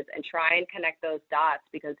players, and try and connect those dots,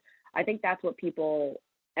 because I think that's what people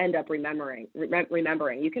end up remembering.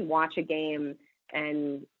 You can watch a game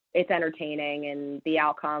and it's entertaining, and the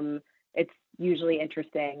outcome, it's usually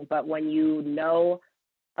interesting. But when you know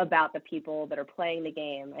about the people that are playing the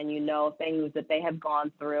game, and things that they have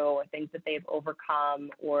gone through, or things that they've overcome,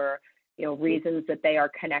 or reasons that they are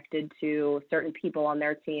connected to certain people on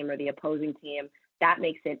their team or the opposing team, that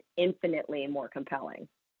makes it infinitely more compelling.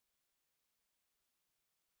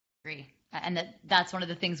 Agree. And that's one of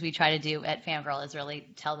the things we try to do at Fangirl, is really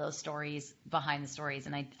tell those stories behind the stories.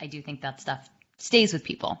 And I do think that stuff stays with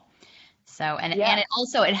people. So, and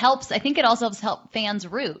it helps. I think it also helps fans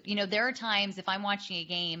root. There are times if I'm watching a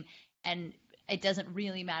game and it doesn't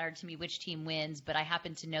really matter to me which team wins, but I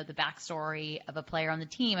happen to know the backstory of a player on the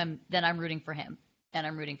team, then I'm rooting for him, and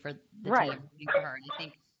I'm rooting for the team, I'm rooting for her. And I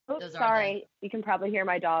think sorry, you can probably hear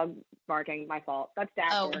my dog barking. My fault. That's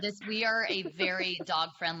Daxter. We are a very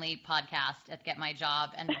dog-friendly podcast at Get My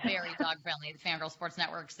Job, and very dog-friendly at Fangirl Sports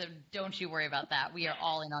Network. So don't you worry about that. We are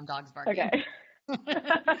all in on dogs barking. Okay.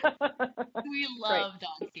 We love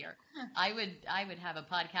dogs here. I would have a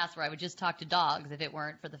podcast where I would just talk to dogs if it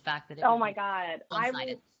weren't for the fact that it oh my God,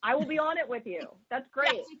 I will be on it with you. That's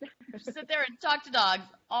great. Yes. Sit there and talk to dogs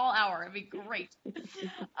all hour. It'd be great.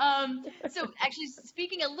 So actually,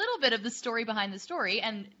 speaking a little bit of the story behind the story,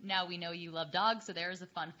 and now we know you love dogs, so there's a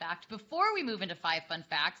fun fact. Before we move into 5 fun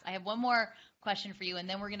facts, I have one more question for you, and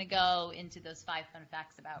then we're going to go into those 5 fun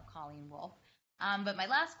facts about Colleen Wolfe. But my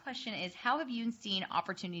last question is, how have you seen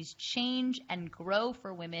opportunities change and grow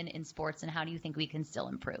for women in sports, and how do you think we can still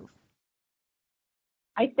improve?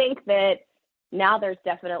 I think that now there's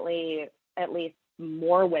definitely at least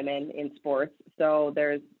more women in sports, so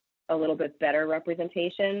there's a little bit better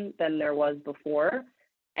representation than there was before.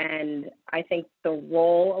 And I think the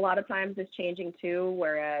role a lot of times is changing too,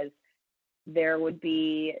 whereas there would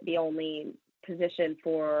be the only position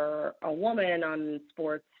for a woman on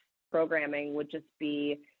sports programming would just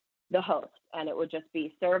be the host, and it would just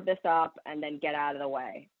be serve this up and then get out of the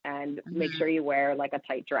way and make sure you wear like a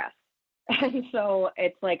tight dress. And so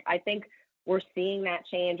it's like, I think we're seeing that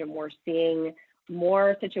change, and we're seeing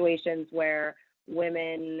more situations where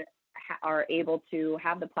women are able to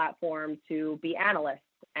have the platform to be analysts,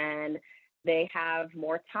 and they have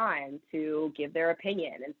more time to give their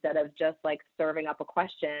opinion instead of just like serving up a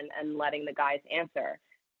question and letting the guys answer.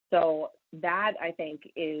 So that, I think,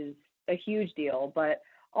 is a huge deal. But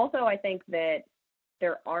also I think that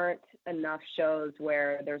there aren't enough shows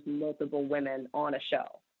where there's multiple women on a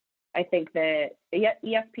show. I think that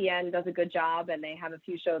ESPN does a good job, and they have a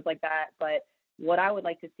few shows like that. But what I would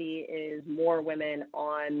like to see is more women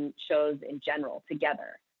on shows in general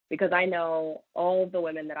together, because I know all of the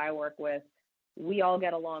women that I work with, we all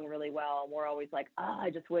get along really well. And we're always like, I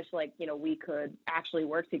just wish we could actually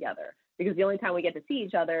work together. Because the only time we get to see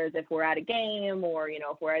each other is if we're at a game or,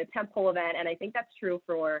 if we're at a tentpole event. And I think that's true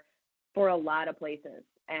for a lot of places.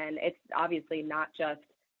 And it's obviously not just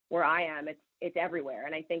where I am, it's everywhere.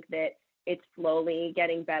 And I think that it's slowly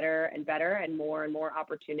getting better and better, and more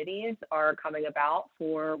opportunities are coming about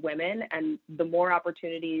for women. And the more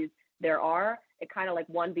opportunities there are, it kind of like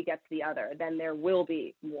one begets the other, then there will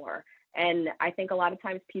be more. And I think a lot of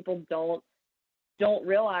times people don't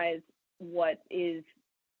realize what is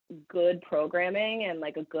good programming and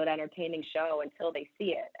like a good entertaining show until they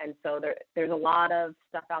see it. And so there's a lot of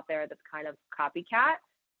stuff out there that's kind of copycat,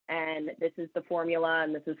 and this is the formula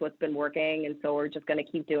and this is what's been working. And so we're just going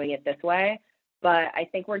to keep doing it this way. But I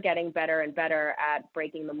think we're getting better and better at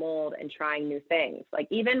breaking the mold and trying new things. Like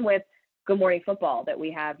even with Good Morning Football that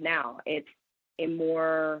we have now, it's a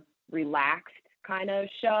more relaxed kind of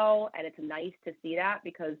show. And it's nice to see that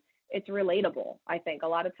because it's relatable. I think a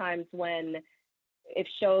lot of times if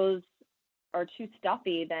shows are too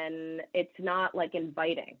stuffy, then it's not like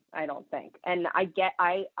inviting, I don't think. And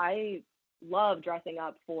I love dressing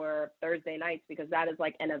up for Thursday nights because that is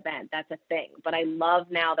like an event. That's a thing. But I love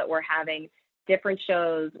now that we're having different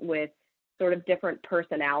shows with sort of different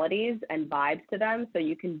personalities and vibes to them. So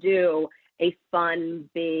you can do a fun,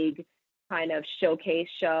 big kind of showcase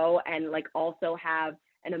show and like also have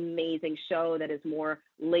an amazing show that is more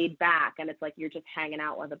laid back. And it's like you're just hanging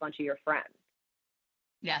out with a bunch of your friends.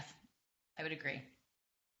 Yes, I would agree.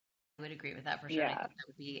 I would agree with that for sure. Yeah. I think that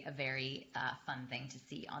would be a very fun thing to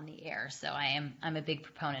see on the air. So I'm a big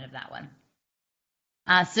proponent of that one.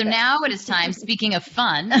 So now it is time, speaking of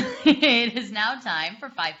fun, it is now time for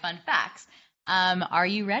 5 fun facts. Are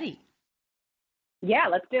you ready? Yeah,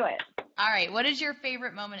 let's do it. All right. What is your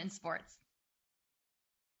favorite moment in sports?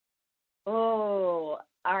 Oh,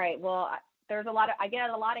 all right. Well, I get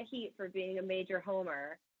a lot of heat for being a major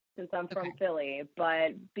homer since I'm from Philly,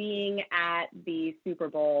 but being at the Super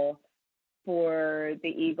Bowl for the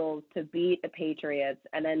Eagles to beat the Patriots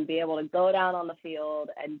and then be able to go down on the field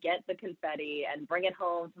and get the confetti and bring it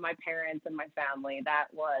home to my parents and my family, that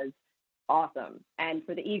was awesome. And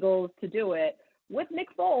for the Eagles to do it with Nick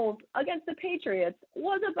Foles against the Patriots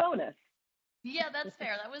was a bonus. Yeah, that's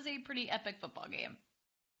fair. That was a pretty epic football game.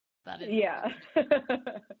 That is. Yeah.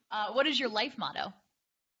 What is your life motto?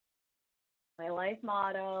 My life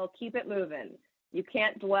motto, keep it moving. You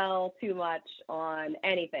can't dwell too much on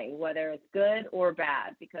anything, whether it's good or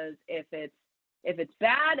bad, because if it's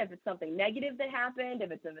bad, if it's something negative that happened,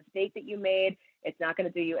 if it's a mistake that you made, it's not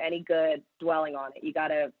going to do you any good dwelling on it. You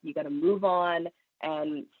gotta move on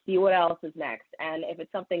and see what else is next. And if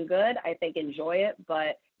it's something good, I think enjoy it,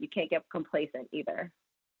 but you can't get complacent either.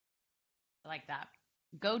 I like that.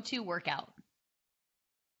 Go-to workout.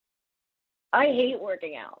 I hate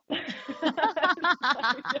working out.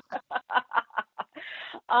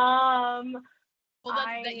 Well,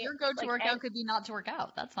 your go-to workout could be not to work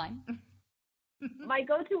out. That's fine. My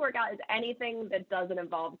go-to workout is anything that doesn't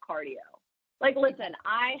involve cardio. Like, listen,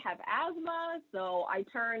 I have asthma, so I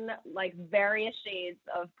turn like various shades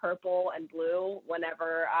of purple and blue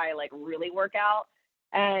whenever I like really work out.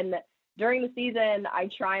 And during the season, I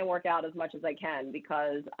try and work out as much as I can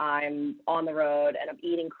because I'm on the road and I'm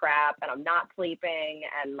eating crap and I'm not sleeping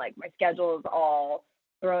and like my schedule is all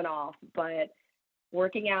thrown off. But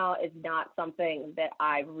working out is not something that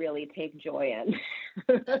I really take joy in.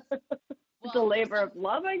 It's a labor of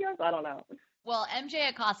love, I guess. I don't know. Well, MJ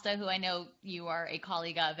Acosta, who I know you are a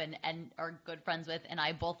colleague of and are good friends with, and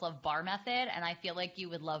I both love Bar Method, and I feel like you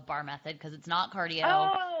would love Bar Method because it's not cardio.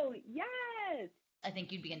 Oh, yes. I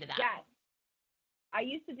think you'd be into that. Yes. I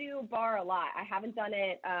used to do bar a lot. I haven't done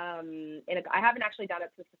it I haven't actually done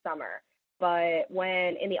it since the summer. But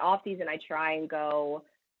when in the off season, I try and go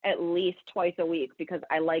at least twice a week because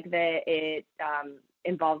I like that it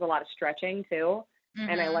involves a lot of stretching too. Mm-hmm.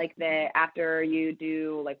 And I like that after you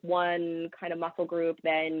do like one kind of muscle group,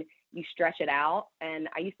 then you stretch it out. And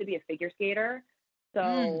I used to be a figure skater,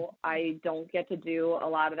 so I don't get to do a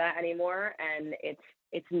lot of that anymore. And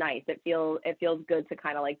it's nice. It feels good to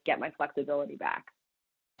kind of like get my flexibility back.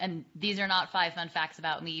 And these are not 5 fun facts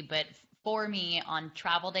about me, but for me on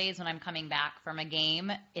travel days when I'm coming back from a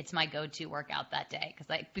game, it's my go-to workout that day. Because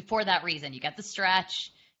like for that reason, you get the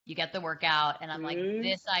stretch, you get the workout, and I'm like,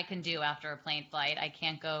 this I can do after a plane flight. I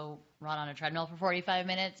can't go run on a treadmill for 45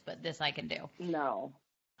 minutes, but this I can do. No.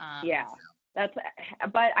 Yeah.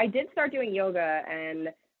 But I did start doing yoga,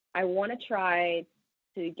 and I want to try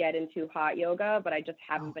to get into hot yoga, but I just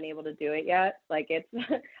haven't been able to do it yet. Like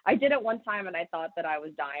I did it one time and I thought that I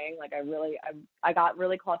was dying. Like I got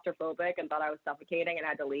really claustrophobic and thought I was suffocating and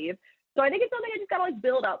had to leave. So I think it's something I just gotta like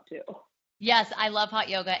build up to. Yes, I love hot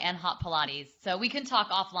yoga and hot Pilates. So we can talk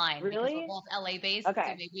offline. Really? Because we're both LA based. Okay. So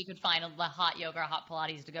maybe we could find a hot yoga or hot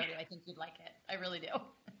Pilates to go to. I think you'd like it. I really do.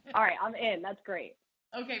 All right, I'm in. That's great.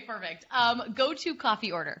 Okay, perfect. Go to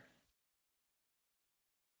coffee order.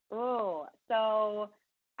 Oh, so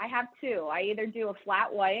I have 2. I either do a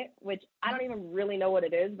flat white, which I don't even really know what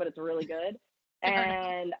it is, but it's really good.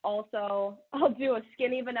 And also I'll do a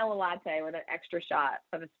skinny vanilla latte with an extra shot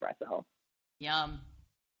of espresso. Yum.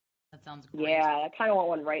 That sounds great. Yeah, I kind of want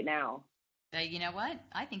one right now. You know what?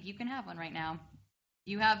 I think you can have one right now.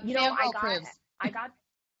 You have I got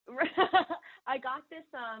I got this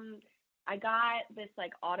I got this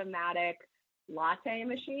like automatic latte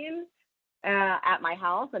machine at my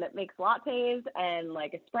house, and it makes lattes and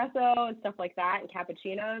like espresso and stuff like that and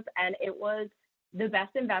cappuccinos, and it was the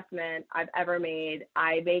best investment I've ever made.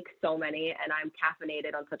 I make so many, and I'm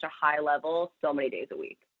caffeinated on such a high level so many days a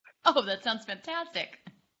week. Oh, that sounds fantastic.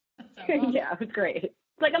 That sounds awesome. Yeah, it's great. It's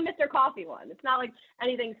like a Mr. Coffee one. It's not like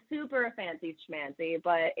anything super fancy schmancy,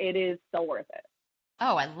 but it is so worth it.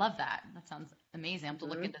 Oh, I love that. That sounds amazing. I have to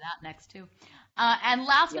look into that next too. And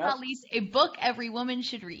last but not least, a book every woman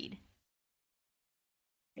should read.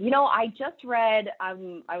 You know, I just read, I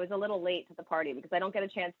was a little late to the party because I don't get a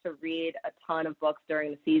chance to read a ton of books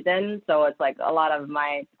during the season. So it's like a lot of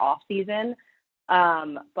my off season.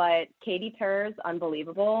 But Katie Tur's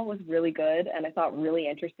Unbelievable was really good and I thought really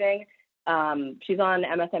interesting. She's on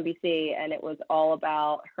MSNBC, and it was all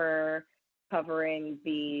about her covering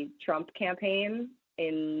the Trump campaign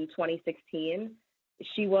in 2016.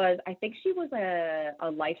 I think she was a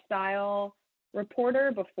lifestyle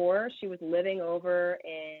reporter before. She was living over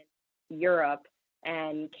in Europe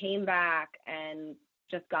and came back and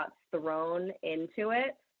just got thrown into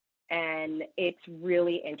it. And it's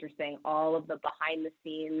really interesting, all of the behind the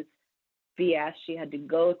scenes BS she had to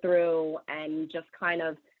go through, and just kind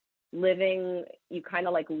of you kind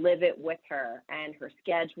of like live it with her and her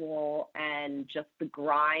schedule and just the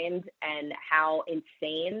grind and how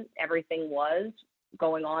insane everything was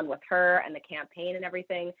going on with her and the campaign and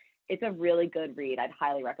everything. It's a really good read. I'd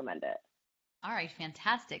highly recommend it. All right,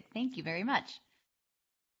 fantastic. Thank you very much.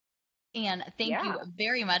 And thank you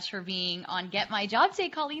very much for being on Get My Job today,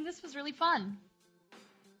 Colleen. This was really fun.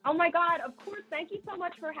 Oh my God, of course. Thank you so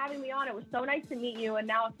much for having me on. It was so nice to meet you, and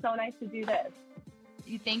now it's so nice to do this.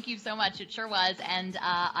 Thank you so much. It sure was. And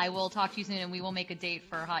I will talk to you soon, and we will make a date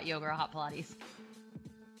for hot yoga or hot Pilates.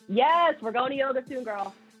 Yes, we're going to yoga soon,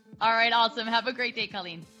 girl. All right, awesome. Have a great day,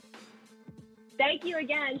 Colleen. Thank you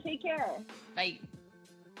again. Take care. Bye.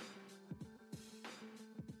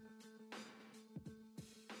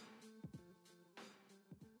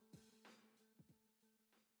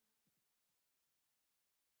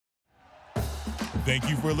 Thank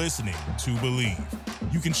you for listening to Believe.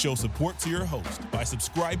 You can show support to your host by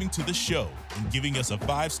subscribing to the show and giving us a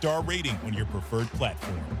 5-star rating on your preferred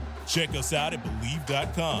platform. Check us out at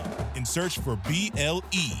Believe.com and search for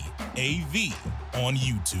BLEAV on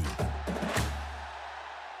YouTube.